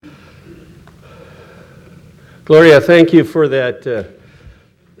Gloria, thank you for that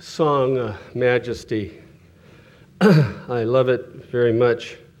song, Majesty. I love it very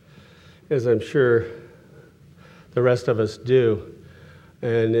much, as I'm sure the rest of us do,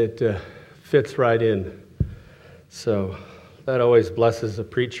 and it fits right in. So that always blesses a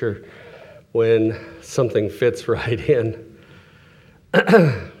preacher when something fits right in.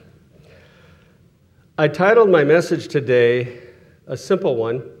 I titled my message today, a simple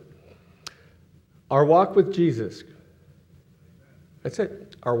one, Our Walk with Jesus. That's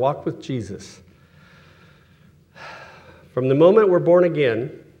it, our walk with Jesus. From the moment we're born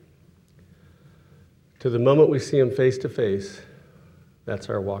again to the moment we see him face to face, that's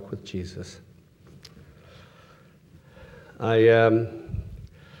our walk with Jesus. In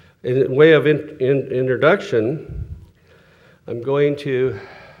way of introduction, I'm going to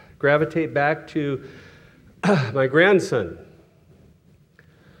gravitate back to my grandson.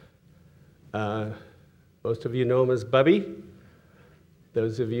 Most of you know him as Bubby.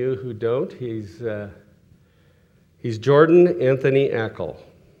 Those of you who don't, he's Jordan Anthony Ackle.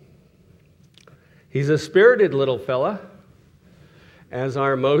 He's a spirited little fella, as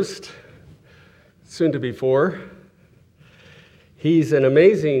are most soon-to-be-four. He's an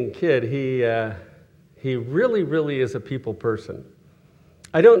amazing kid. He really is a people person.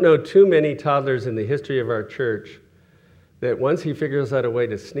 I don't know too many toddlers in the history of our church that once he figures out a way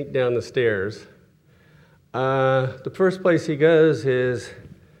to sneak down the stairs, the first place he goes is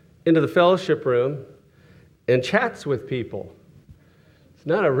into the fellowship room and chats with people. It's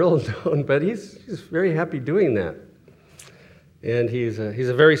not a real known, but he's very happy doing that. And he's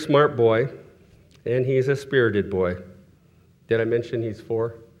a very smart boy, and he's a spirited boy. Did I mention he's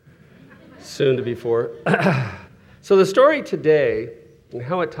 4? Soon to be 4. So the story today, and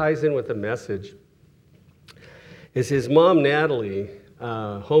how it ties in with the message, is his mom, Natalie,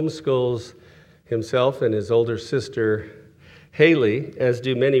 homeschools himself and his older sister, Haley, as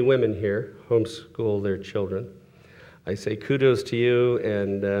do many women here, homeschool their children. I say kudos to you,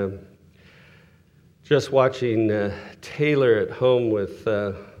 and just watching Taylor at home with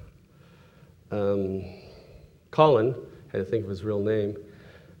Colin, I had to think of his real name.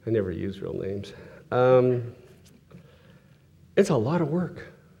 I never use real names. It's a lot of work.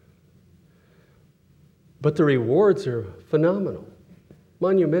 But the rewards are phenomenal,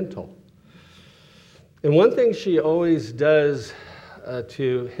 monumental. And one thing she always does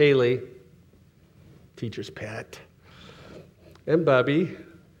to Haley, teacher's pet, and Bubby,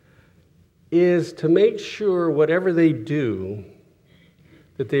 is to make sure whatever they do,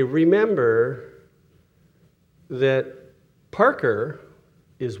 that they remember that Parker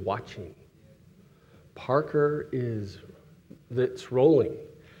is watching. Parker is that's rolling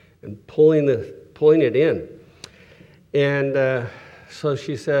and pulling it in. And so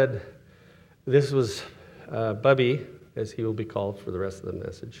she said, this was Bubby, as he will be called for the rest of the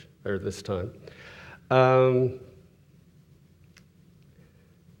message, or this time.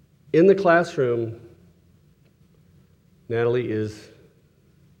 In the classroom, Natalie is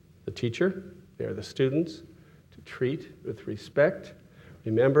the teacher. They are the students to treat with respect.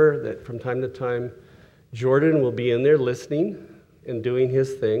 Remember that from time to time, Jordan will be in there listening and doing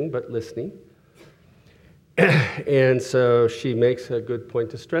his thing, but listening. And so she makes a good point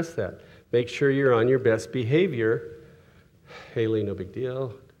to stress that. Make sure you're on your best behavior. Haley, no big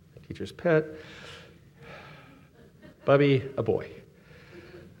deal. Teacher's pet. Bubby, a boy.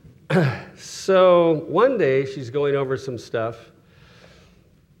 So one day she's going over some stuff,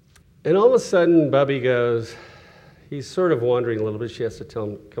 and all of a sudden Bubby goes, he's sort of wandering a little bit. She has to tell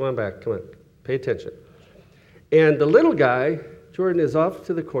him, come on back, come on, pay attention. And the little guy, Jordan, is off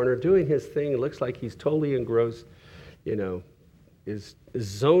to the corner doing his thing. It looks like he's totally engrossed, is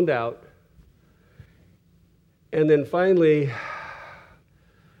zoned out. And then finally,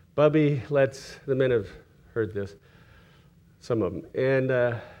 Bubby the men have heard this, some of them,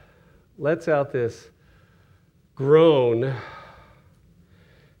 and lets out this groan,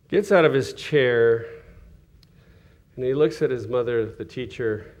 gets out of his chair, and he looks at his mother, the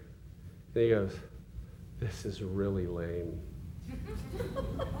teacher, and he goes, this is really lame.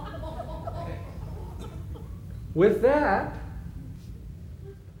 With that,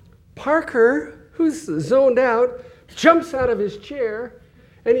 Parker, who's zoned out, jumps out of his chair,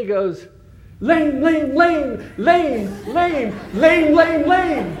 and he goes, lame, lame, lame, lame, lame, lame, lame,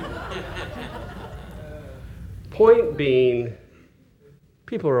 lame. Point being,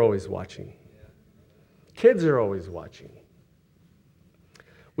 people are always watching. Kids are always watching.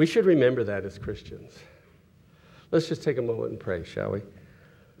 We should remember that as Christians. Let's just take a moment and pray, shall we?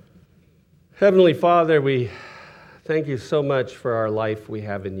 Heavenly Father, we thank you so much for our life we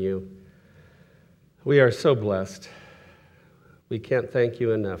have in you. We are so blessed. We can't thank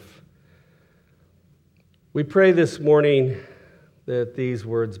you enough. We pray this morning that these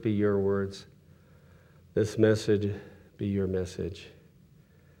words be your words, this message be your message.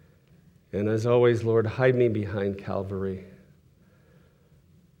 And as always, Lord, hide me behind Calvary.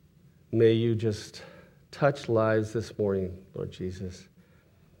 May you just touch lives this morning, Lord Jesus.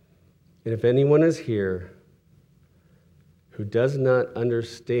 And if anyone is here who does not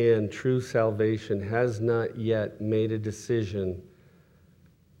understand true salvation, has not yet made a decision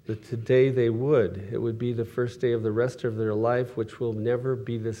that today they would, it would be the first day of the rest of their life, which will never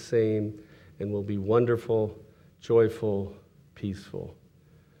be the same and will be wonderful, joyful, peaceful.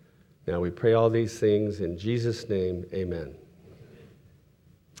 Now we pray all these things in Jesus' name, amen.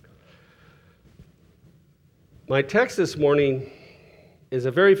 My text this morning is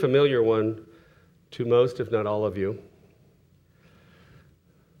a very familiar one to most, if not all of you.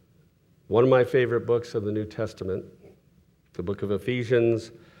 One of my favorite books of the New Testament, the book of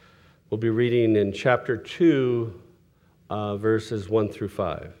Ephesians. We'll be reading in chapter 2, verses 1 through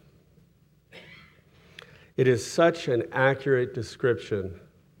 5. It is such an accurate description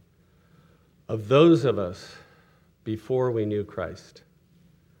of those of us before we knew Christ.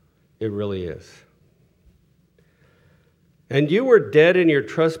 It really is. And you were dead in your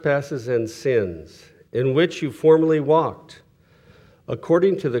trespasses and sins, in which you formerly walked,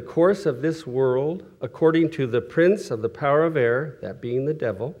 according to the course of this world, according to the prince of the power of air, that being the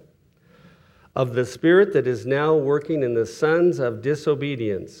devil, of the spirit that is now working in the sons of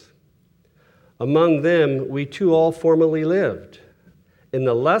disobedience. Among them we too all formerly lived, in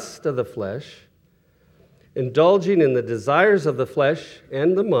the lust of the flesh, indulging in the desires of the flesh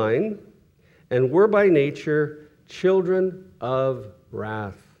and the mind, and were by nature children of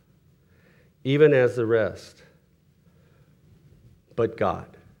wrath, even as the rest. But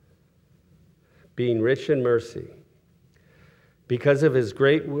God, being rich in mercy, because of his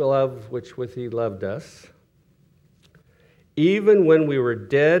great love which with he loved us, even when we were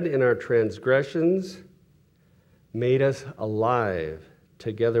dead in our transgressions, made us alive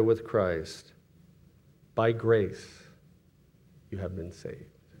together with Christ. By grace you have been saved.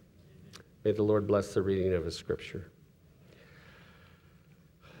 May the Lord bless the reading of his scripture.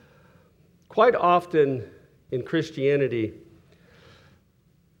 Quite often in Christianity,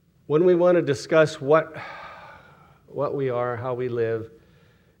 when we want to discuss what we are, how we live,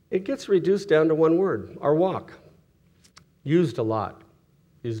 it gets reduced down to one word, our walk. Used a lot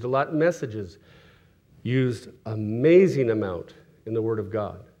in messages, used amazing amount in the Word of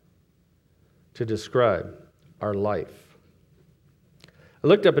God to describe our life. I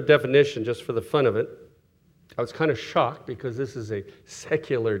looked up a definition just for the fun of it. I was kind of shocked because this is a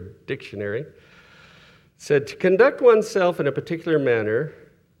secular dictionary. It said, to conduct oneself in a particular manner,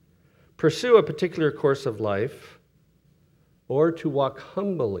 pursue a particular course of life, or to walk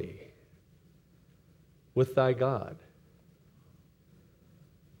humbly with thy God.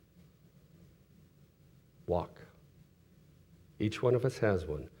 Walk. Each one of us has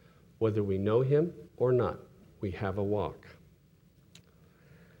one. Whether we know him or not, we have a walk.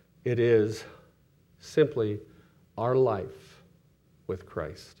 It is simply our life with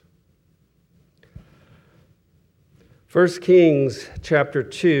Christ. 1 Kings chapter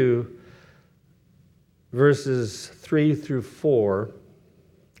 2, verses 3 through 4.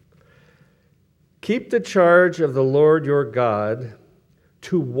 Keep the charge of the Lord your God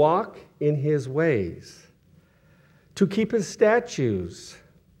to walk in his ways, to keep his statutes,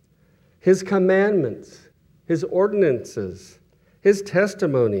 his commandments, his ordinances, his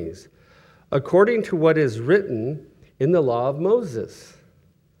testimonies, according to what is written in the law of Moses,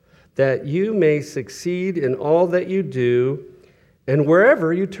 that you may succeed in all that you do and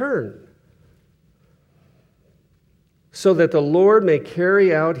wherever you turn, so that the Lord may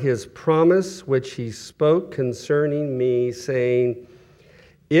carry out his promise which he spoke concerning me, saying,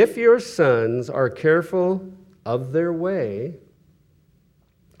 if your sons are careful of their way,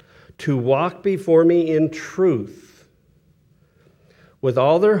 to walk before me in truth, with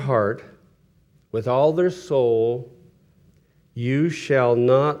all their heart, with all their soul, you shall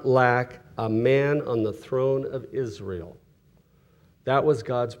not lack a man on the throne of Israel. That was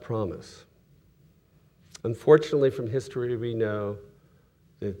God's promise. Unfortunately, from history, we know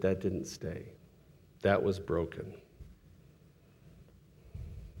that that didn't stay. That was broken.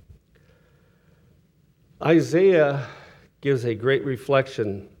 Isaiah gives a great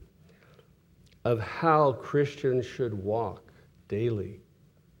reflection of how Christians should walk daily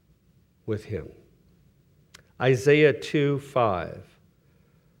with him. Isaiah 2:5.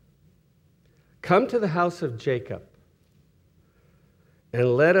 Come to the house of Jacob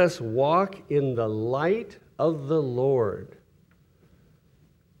and let us walk in the light of the Lord.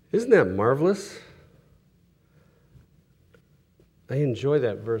 Isn't that marvelous? I enjoy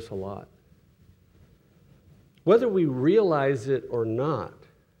that verse a lot. Whether we realize it or not,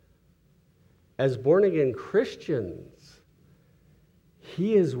 as born-again Christians,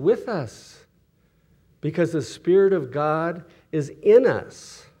 He is with us because the Spirit of God is in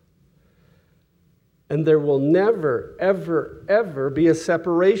us. And there will never, ever, ever be a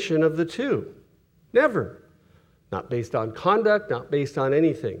separation of the two. Never. Not based on conduct, not based on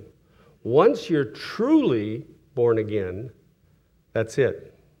anything. Once you're truly born again, that's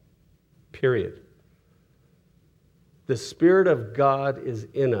it. Period. The Spirit of God is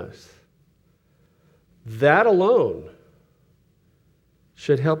in us. That alone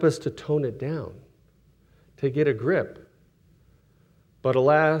should help us to tone it down, to get a grip. But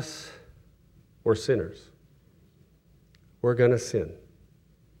alas, we're sinners. We're going to sin.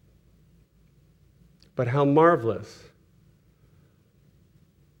 But how marvelous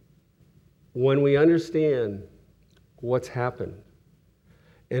when we understand what's happened.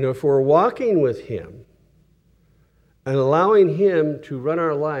 And if we're walking with Him and allowing Him to run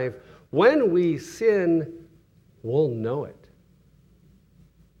our life, when we sin, we'll know it.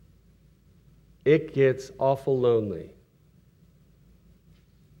 It gets awful lonely.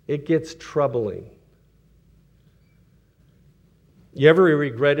 It gets troubling. You ever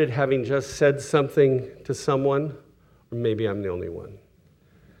regretted having just said something to someone? Or maybe I'm the only one.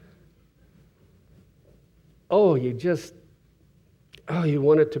 You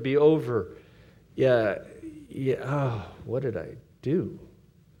want it to be over. Yeah, what did I do?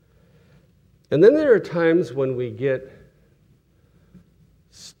 And then there are times when we get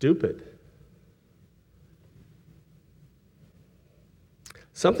stupid.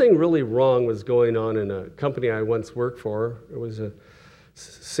 Something really wrong was going on in a company I once worked for. It was a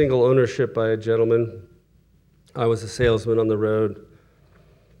single ownership by a gentleman. I was a salesman on the road.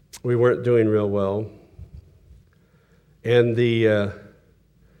 We weren't doing real well. And the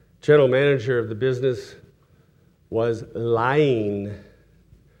general manager of the business was lying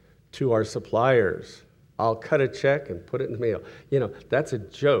to our suppliers. I'll cut a check and put it in the mail. That's a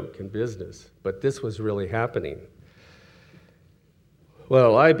joke in business, but this was really happening.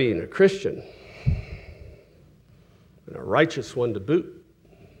 Well, I being a Christian, and a righteous one to boot,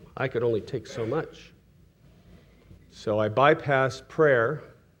 I could only take so much. So I bypassed prayer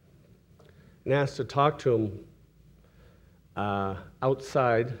and asked to talk to him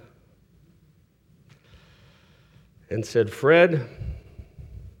outside and said, Fred,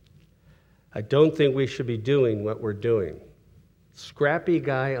 I don't think we should be doing what we're doing. Scrappy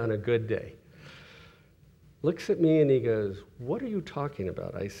guy on a good day. Looks at me and he goes, what are you talking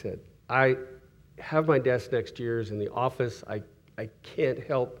about? I said, I have my desk next to yours in the office. I can't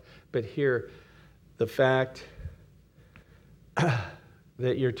help but hear the fact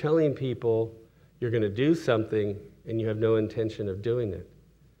that you're telling people you're going to do something and you have no intention of doing it.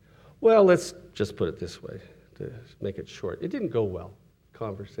 Well, let's just put it this way to make it short. It didn't go well,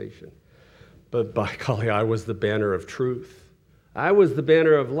 conversation. But by golly, I was the banner of truth. I was the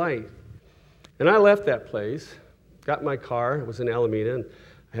banner of light. And I left that place, got in my car. It was in Alameda, and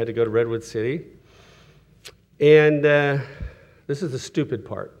I had to go to Redwood City. And this is the stupid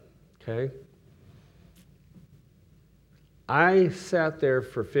part, okay? I sat there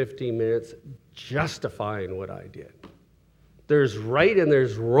for 15 minutes justifying what I did. There's right and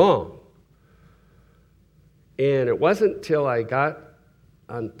there's wrong. And it wasn't till I got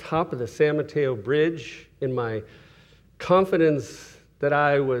on top of the San Mateo Bridge in my confidence that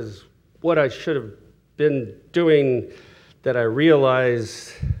I was what I should have been doing that I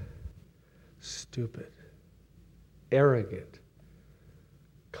realized stupid, arrogant,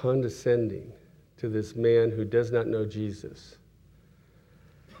 condescending to this man who does not know Jesus.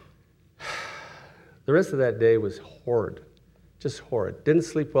 The rest of that day was horrid, just horrid. Didn't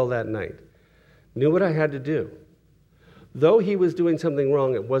sleep well that night. Knew what I had to do. Though he was doing something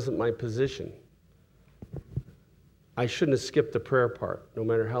wrong, it wasn't my position. I shouldn't have skipped the prayer part, no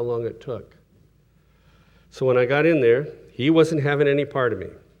matter how long it took. So when I got in there, he wasn't having any part of me.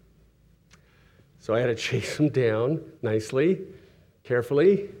 So I had to chase him down nicely,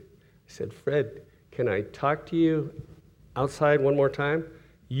 carefully. I said, Fred, can I talk to you outside one more time?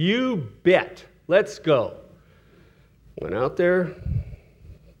 You bet. Let's go. Went out there,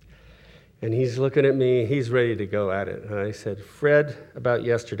 and he's looking at me. He's ready to go at it. And I said, Fred, about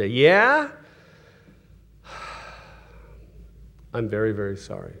yesterday. Yeah? I'm very, very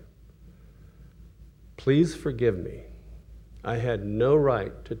sorry. Please forgive me. I had no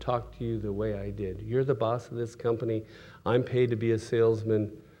right to talk to you the way I did. You're the boss of this company. I'm paid to be a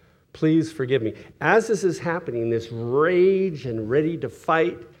salesman. Please forgive me. As this is happening, this rage and ready to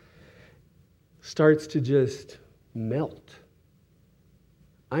fight starts to just melt.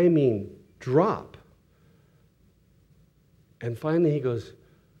 I mean, drop. And finally he goes,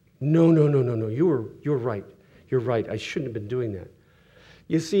 no, you're right. You're right. I shouldn't have been doing that.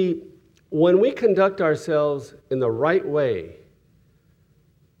 You see, when we conduct ourselves in the right way,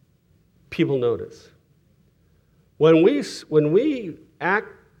 people notice. When we act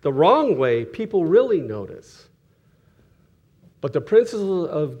the wrong way, people really notice. But the principles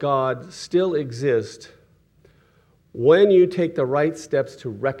of God still exist when you take the right steps to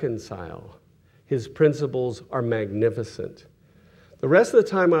reconcile. His principles are magnificent. The rest of the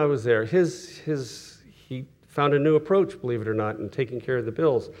time I was there, he found a new approach, believe it or not, in taking care of the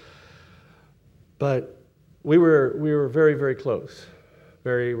bills. But we were very, very close,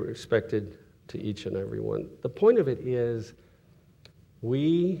 very respected to each and every one. The point of it is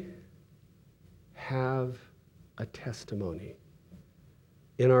we have a testimony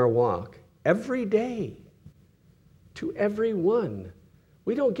in our walk every day to everyone.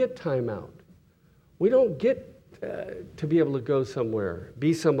 We don't get time out. We don't get to be able to go somewhere,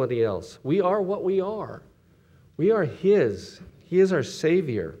 be somebody else. We are what we are. We are His. He is our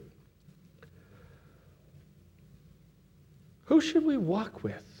Savior. Who should we walk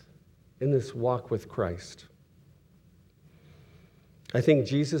with in this walk with Christ? I think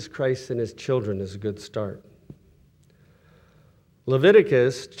Jesus Christ and His children is a good start.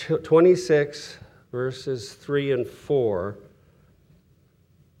 Leviticus 26, verses 3 and 4.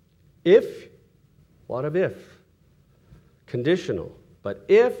 What of if? Conditional. But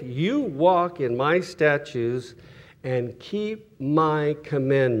if you walk in my statutes and keep my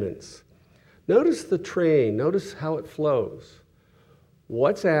commandments. Notice the train. Notice how it flows.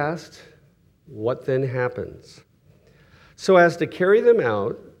 What's asked, what then happens? So as to carry them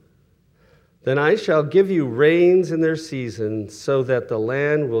out, then I shall give you rains in their season, so that the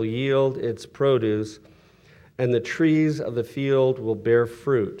land will yield its produce, and the trees of the field will bear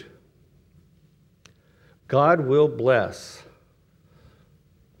fruit. God will bless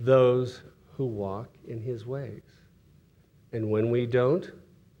those who walk in His ways. And when we don't,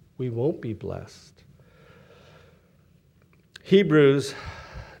 we won't be blessed. Hebrews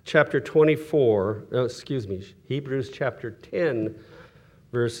chapter 10,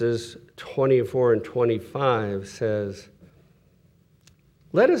 verses 24 and 25 says,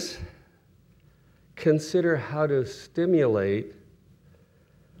 let us consider how to stimulate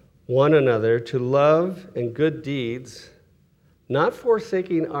one another to love and good deeds, not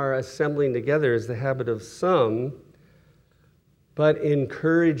forsaking our assembling together as the habit of some, but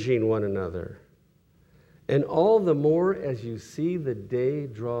encouraging one another. And all the more as you see the day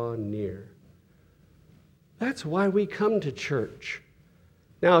draw near. That's why we come to church.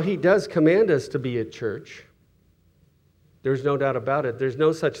 Now, He does command us to be at church. There's no doubt about it. There's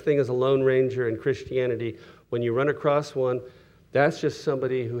no such thing as a lone ranger in Christianity. When you run across one, that's just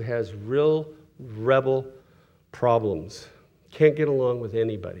somebody who has real rebel problems. Can't get along with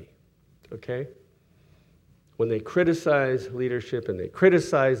anybody, okay? When they criticize leadership and they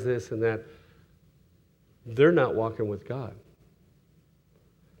criticize this and that, they're not walking with God.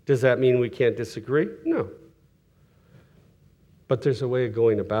 Does that mean we can't disagree? No. But there's a way of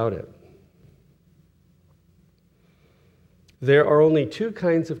going about it. There are only two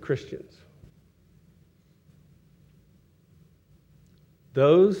kinds of Christians.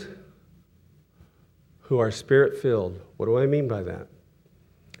 Those who are Spirit-filled. What do I mean by that?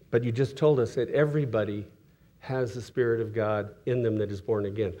 But you just told us that everybody has the Spirit of God in them that is born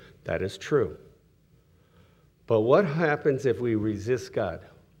again. That is true. But what happens if we resist God?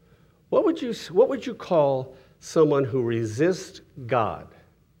 What would you call someone who resists God?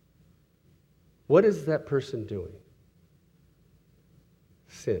 What is that person doing?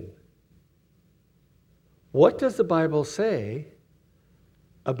 Sin. What does the Bible say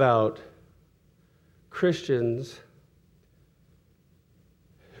about Christians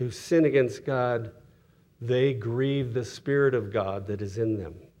who sin against God? They grieve the Spirit of God that is in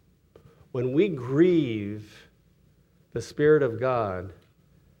them. When we grieve the Spirit of God,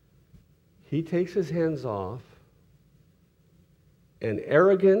 He takes His hands off, and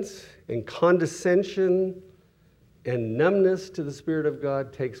arrogance and condescension and numbness to the Spirit of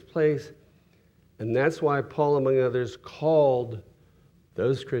God takes place. And that's why Paul, among others, called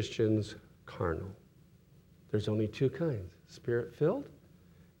those Christians carnal. There's only two kinds, Spirit-filled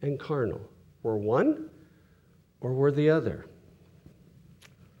and carnal. We're one or we're the other.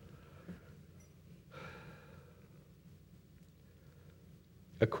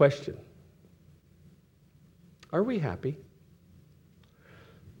 a question. Are we happy?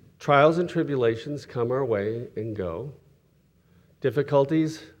 Trials and tribulations come our way and go.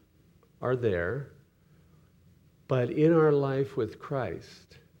 Difficulties are there. But in our life with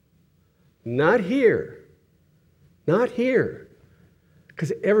Christ, not here,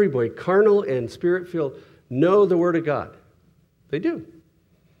 because everybody, carnal and spirit-filled, know the Word of God. They do.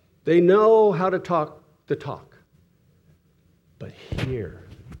 They know how to talk the talk. But here,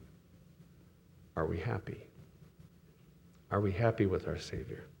 are we happy? Are we happy with our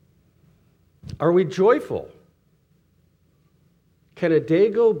Savior? Are we joyful? Can a day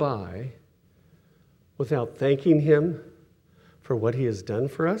go by without thanking Him for what He has done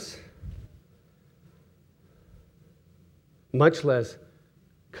for us? Much less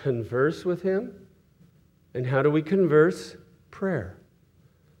converse with Him. And how do we converse? Prayer.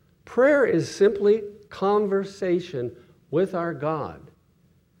 Prayer is simply conversation with our God.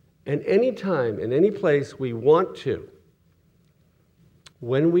 And any time, in any place we want to.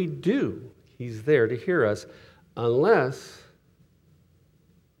 When we do, He's there to hear us, unless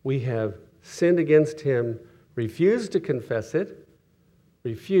we have sinned against Him, refused to confess it,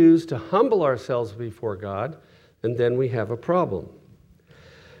 refused to humble ourselves before God, and then we have a problem.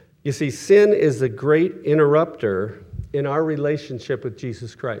 You see, sin is the great interrupter in our relationship with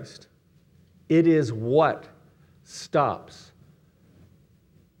Jesus Christ. It is what stops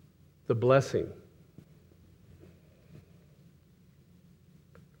the blessing.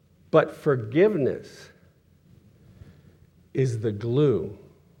 But forgiveness is the glue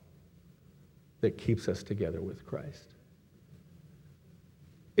that keeps us together with Christ.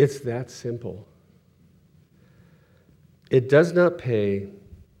 It's that simple. It does not pay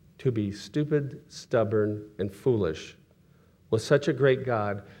to be stupid, stubborn, and foolish with such a great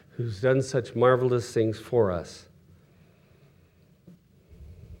God who's done such marvelous things for us.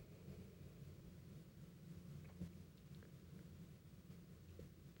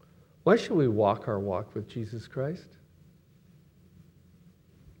 Why should we walk our walk with Jesus Christ?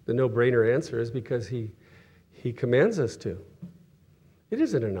 The no-brainer answer is because He commands us to. It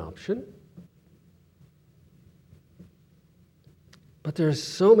isn't an option. But there's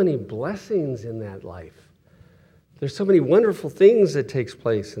so many blessings in that life. There's so many wonderful things that takes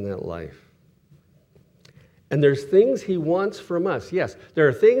place in that life. And there's things He wants from us. Yes, there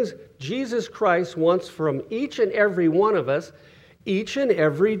are things Jesus Christ wants from each and every one of us each and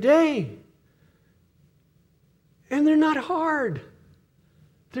every day. And they're not hard.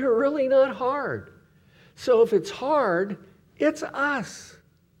 They're really not hard. So if it's hard, it's us.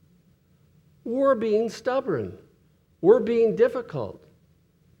 We're being stubborn. We're being difficult.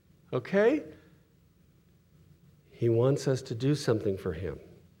 Okay? He wants us to do something for Him.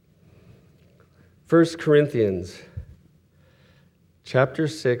 1 Corinthians chapter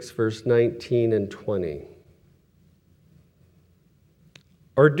 6, verse 19 and 20.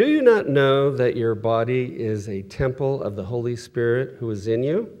 Or do you not know that your body is a temple of the Holy Spirit who is in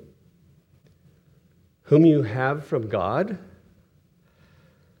you, whom you have from God,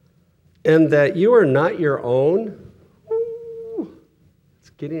 and that you are not your own? Ooh, it's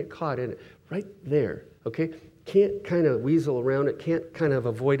getting it caught in it. Right there, okay? Can't kind of weasel around it, can't kind of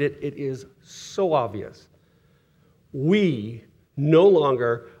avoid it. It is so obvious. We no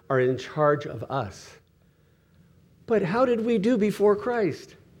longer are in charge of us. But how did we do before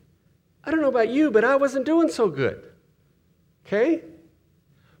Christ? I don't know about you, but I wasn't doing so good. Okay?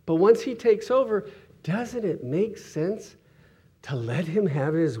 But once He takes over, doesn't it make sense to let Him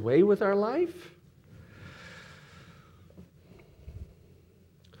have His way with our life?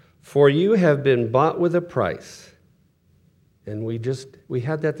 For you have been bought with a price. And we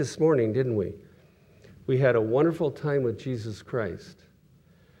had that this morning, didn't we? We had a wonderful time with Jesus Christ.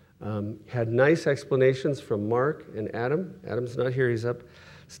 Had nice explanations from Mark and Adam. Adam's not here, he's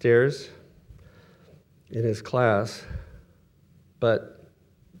upstairs in his class. But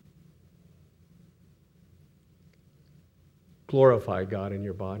glorify God in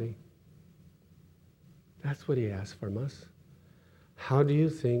your body. That's what He asks from us. How do you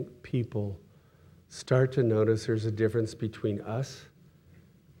think people start to notice there's a difference between us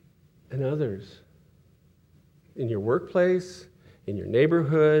and others? In your workplace, in your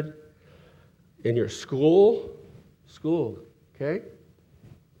neighborhood, in your school, okay?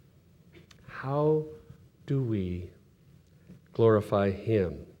 How do we glorify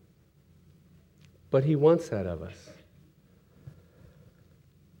Him? But He wants that of us.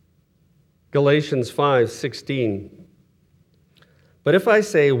 Galatians 5:16. But if I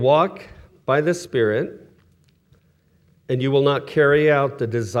say, walk by the Spirit, and you will not carry out the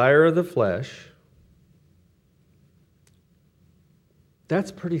desire of the flesh, That's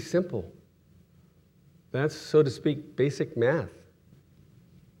pretty simple. That's, so to speak, basic math.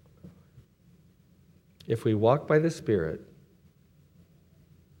 If we walk by the Spirit,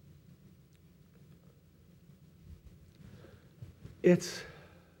 I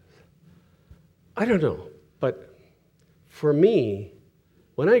don't know, but for me,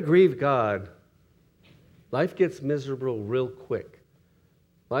 when I grieve God, life gets miserable real quick.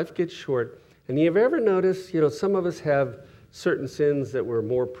 Life gets short. And you've ever noticed, some of us have certain sins that were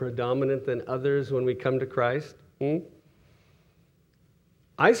more predominant than others when we come to Christ?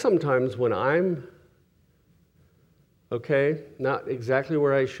 I sometimes, when I'm, not exactly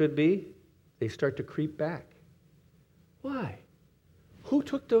where I should be, they start to creep back. Why? Who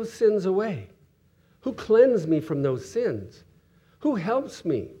took those sins away? Who cleansed me from those sins? Who helps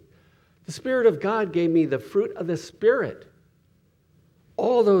me? The Spirit of God gave me the fruit of the Spirit.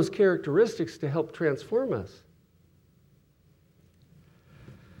 All those characteristics to help transform us.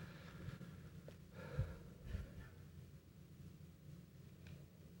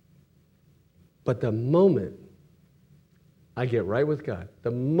 But the moment I get right with God,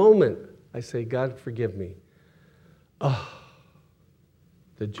 the moment I say, God, forgive me,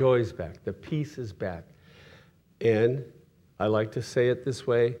 the joy's back, the peace is back. And I like to say it this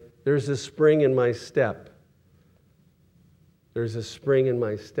way, there's a spring in my step. There's a spring in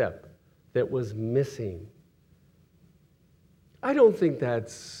my step that was missing. I don't think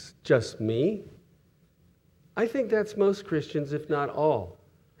that's just me. I think that's most Christians, if not all,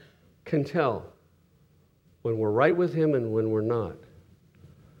 can tell when we're right with Him and when we're not.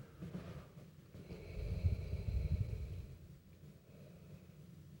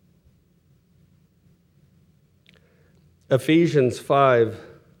 Ephesians 5,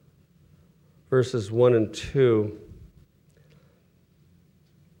 verses 1 and 2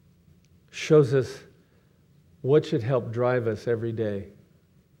 shows us what should help drive us every day.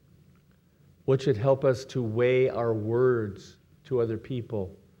 What should help us to weigh our words to other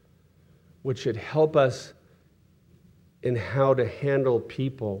people. What should help us in how to handle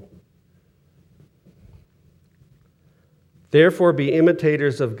people. Therefore, be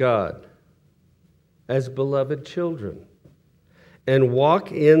imitators of God as beloved children, and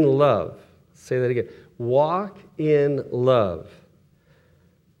walk in love. Say that again. Walk in love.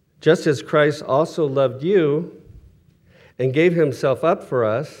 Just as Christ also loved you and gave Himself up for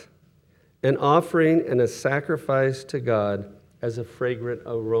us, an offering and a sacrifice to God as a fragrant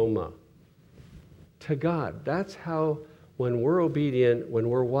aroma. To God. That's how, when we're obedient, when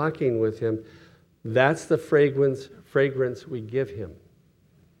we're walking with Him, that's the fragrance we give Him.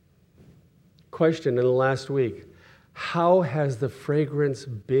 Question in the last week, how has the fragrance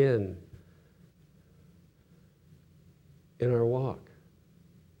been in our walk?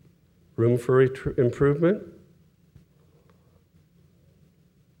 Room for improvement?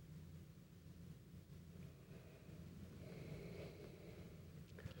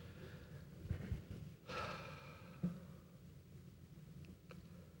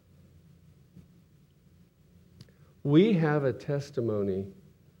 We have a testimony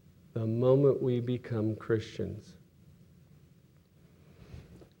the moment we become Christians.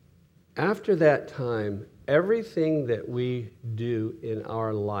 After that time, everything that we do in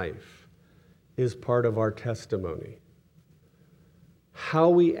our life is part of our testimony. How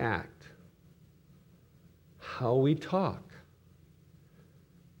we act, how we talk.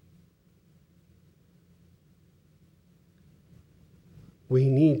 We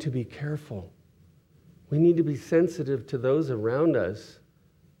need to be careful. We need to be sensitive to those around us.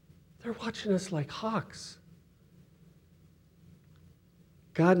 They're watching us like hawks.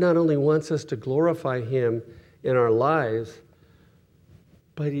 God not only wants us to glorify Him in our lives,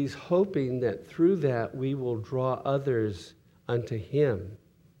 but He's hoping that through that we will draw others unto Him.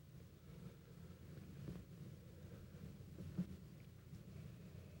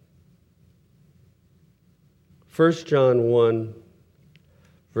 First John 1,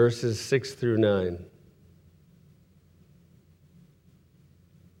 verses 6 through 9.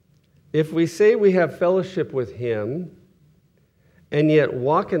 If we say we have fellowship with Him and yet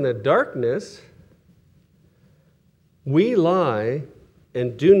walk in the darkness, we lie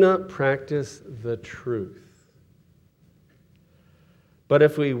and do not practice the truth. But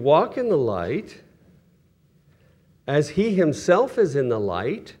if we walk in the light, as He Himself is in the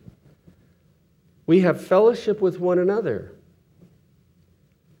light, we have fellowship with one another.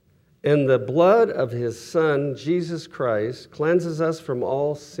 And the blood of His Son, Jesus Christ, cleanses us from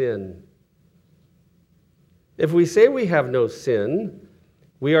all sin. If we say we have no sin,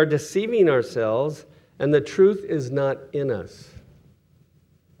 we are deceiving ourselves, and the truth is not in us.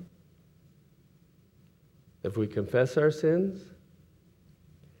 If we confess our sins,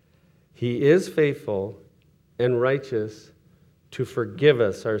 He is faithful and righteous to forgive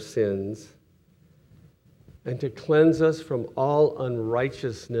us our sins and to cleanse us from all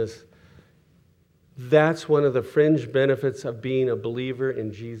unrighteousness. That's one of the fringe benefits of being a believer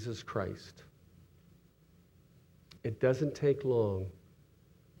in Jesus Christ. It doesn't take long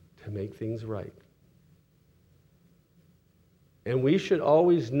to make things right. And we should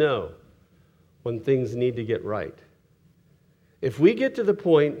always know when things need to get right. If we get to the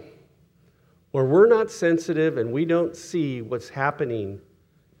point where we're not sensitive and we don't see what's happening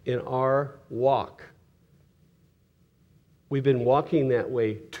in our walk, we've been walking that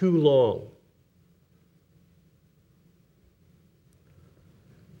way too long.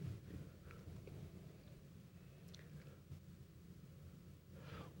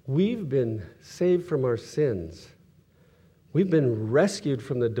 We've been saved from our sins. We've been rescued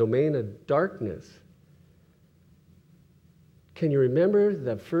from the domain of darkness. Can you remember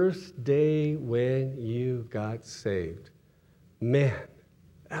the first day when you got saved? Man,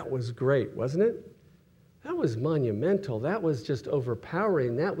 that was great, wasn't it? That was monumental. That was just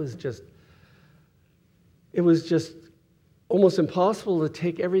overpowering. It was just almost impossible to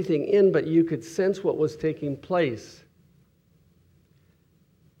take everything in, but you could sense what was taking place.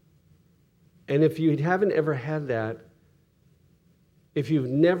 And if you haven't ever had that, if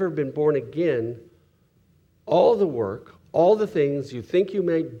you've never been born again, all the work, all the things you think you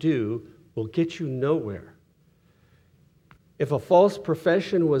might do will get you nowhere. If a false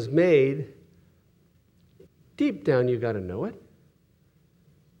profession was made, deep down you got to know it,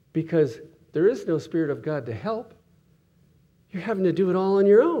 because there is no Spirit of God to help. You're having to do it all on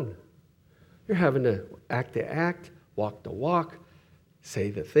your own. You're having to act, walk the walk,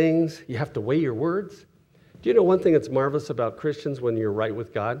 say the things. You have to weigh your words. Do you know one thing that's marvelous about Christians when you're right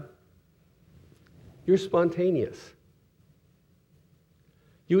with God? You're spontaneous.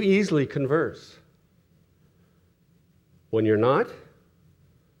 You easily converse. When you're not,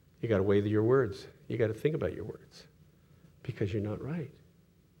 you got to weigh your words. You got to think about your words because you're not right.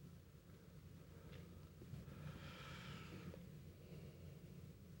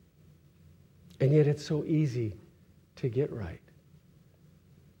 And yet it's so easy to get right.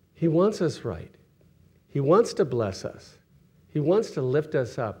 He wants us right. He wants to bless us. He wants to lift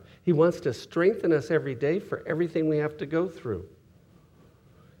us up. He wants to strengthen us every day for everything we have to go through,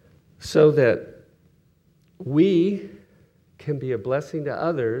 so that we can be a blessing to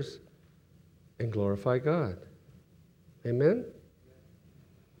others and glorify God. Amen?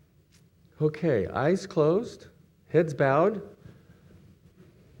 Okay, eyes closed, heads bowed.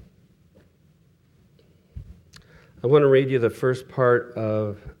 I want to read you the first part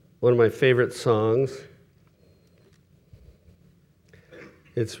of one of my favorite songs.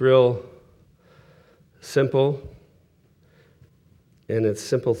 It's real simple, and it's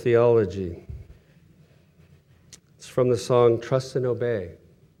simple theology. It's from the song Trust and Obey.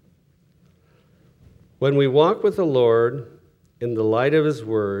 When we walk with the Lord in the light of His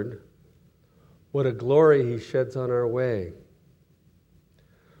Word, what a glory He sheds on our way.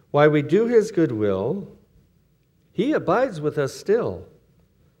 While we do His good will, He abides with us still,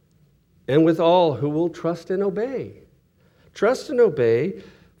 and with all who will trust and obey. Trust and obey,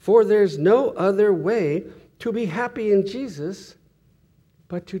 for there's no other way to be happy in Jesus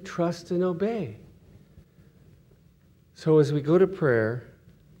but to trust and obey. So as we go to prayer,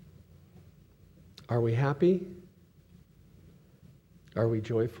 are we happy? Are we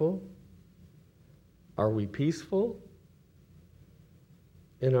joyful? Are we peaceful?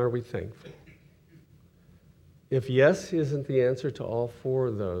 And are we thankful? If yes isn't the answer to all four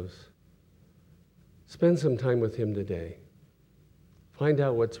of those, spend some time with Him today. Find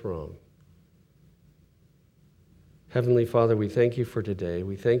out what's wrong. Heavenly Father, we thank You for today.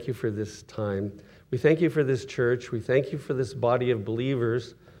 We thank You for this time. We thank You for this church. We thank You for this body of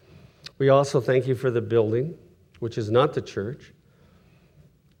believers. We also thank You for the building, which is not the church,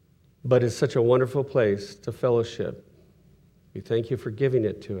 but is such a wonderful place to fellowship. We thank You for giving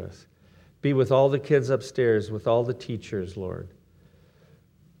it to us. Be with all the kids upstairs, with all the teachers, Lord.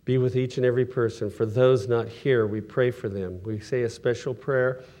 Be with each and every person. For those not here, we pray for them. We say a special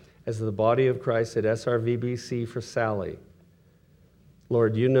prayer as the body of Christ at SRVBC for Sally.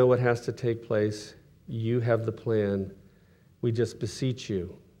 Lord, You know what has to take place. You have the plan. We just beseech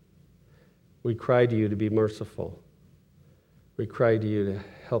You. We cry to You to be merciful. We cry to You to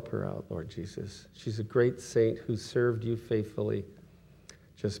help her out, Lord Jesus. She's a great saint who served You faithfully.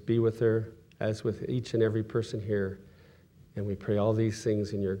 Just be with her, as with each and every person here. And we pray all these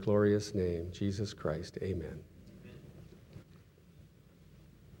things in Your glorious name, Jesus Christ. Amen.